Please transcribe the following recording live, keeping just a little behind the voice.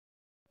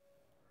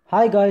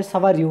Hi guys,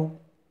 how are you?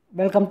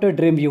 Welcome to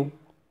DreamView.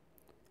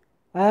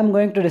 I am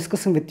going to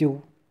discussing with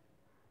you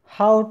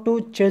how to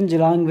change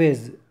language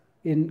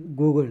in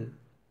Google.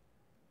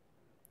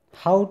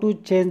 How to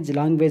change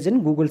language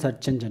in Google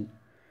search engine.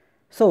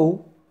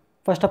 So,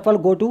 first of all,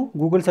 go to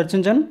Google search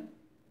engine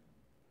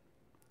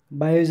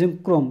by using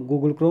Chrome,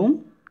 Google Chrome.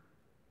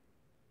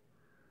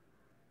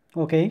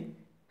 Okay,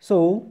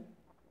 so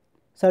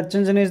search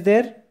engine is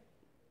there.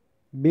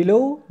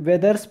 Below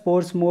weather,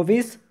 sports,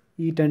 movies,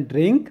 eat and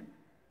drink.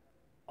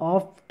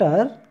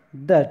 After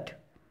that,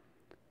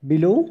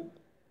 below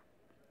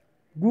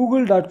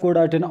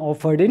google.co.in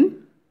offered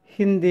in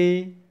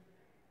Hindi,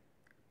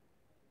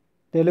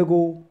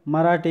 Telugu,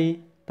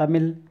 Marathi,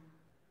 Tamil,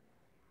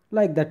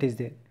 like that is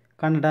there.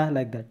 Kannada,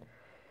 like that.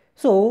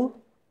 So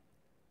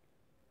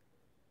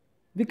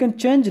we can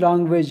change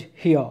language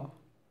here.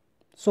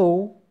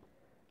 So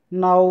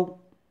now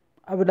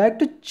I would like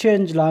to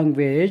change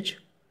language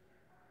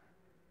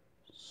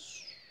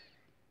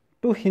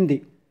to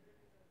Hindi.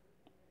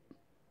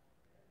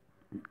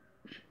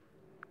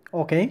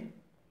 Okay.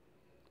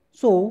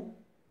 So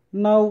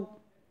now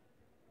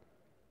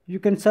you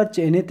can search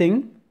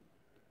anything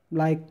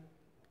like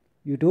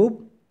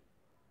YouTube.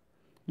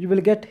 You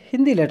will get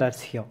Hindi letters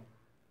here.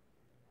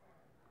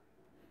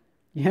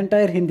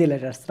 Entire Hindi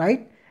letters,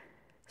 right?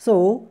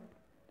 So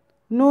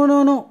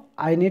no,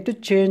 I need to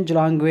change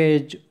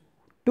language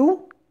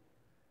to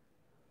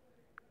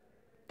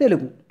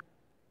Telugu.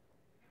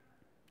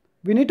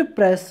 We need to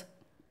press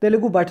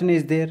Telugu button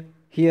is there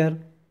here.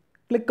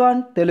 Click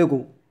on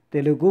Telugu.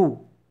 Telugu.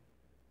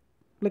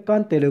 Click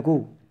on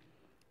Telugu.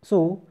 So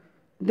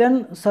then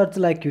search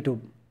like YouTube.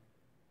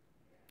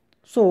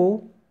 So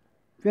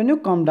when you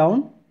come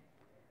down,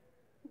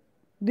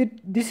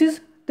 this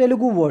is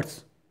Telugu words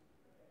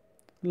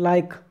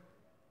like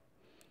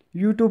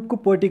YouTube కు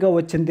పోటీగా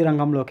వచ్చింది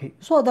రంగంలోకి.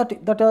 So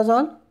that was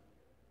all.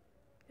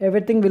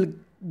 Everything will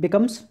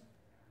becomes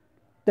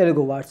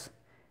Telugu words.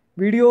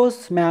 Videos,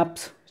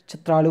 maps,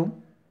 చిత్రాలు,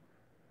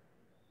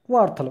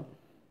 వార్తలు,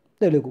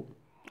 Telugu.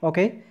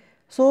 Okay.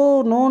 So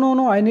no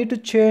I need to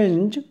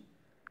change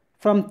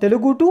from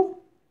Telugu to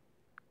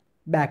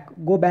back.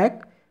 Go back.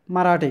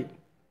 Marathi.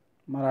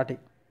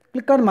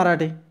 Click on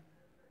Marathi.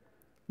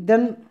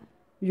 Then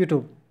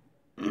YouTube.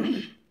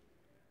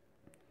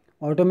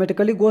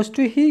 Automatically goes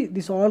to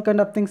this all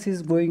kind of things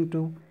is going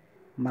to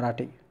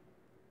Marathi.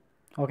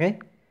 Okay.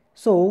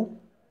 So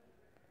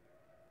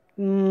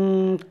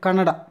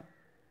Kannada.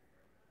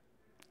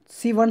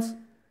 See once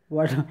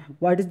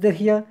what is there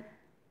here.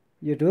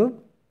 YouTube,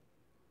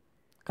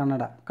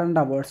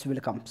 Kannada words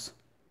will comes.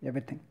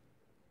 Everything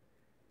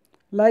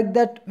like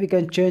that we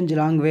can change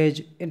language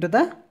into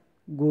the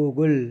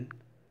Google.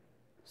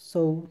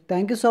 So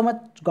thank you so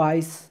much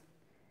guys.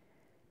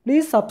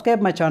 Please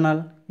subscribe my channel.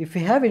 If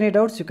you have any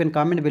doubts, you can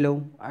comment below.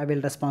 I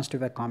will respond to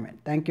your comment.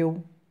 Thank you.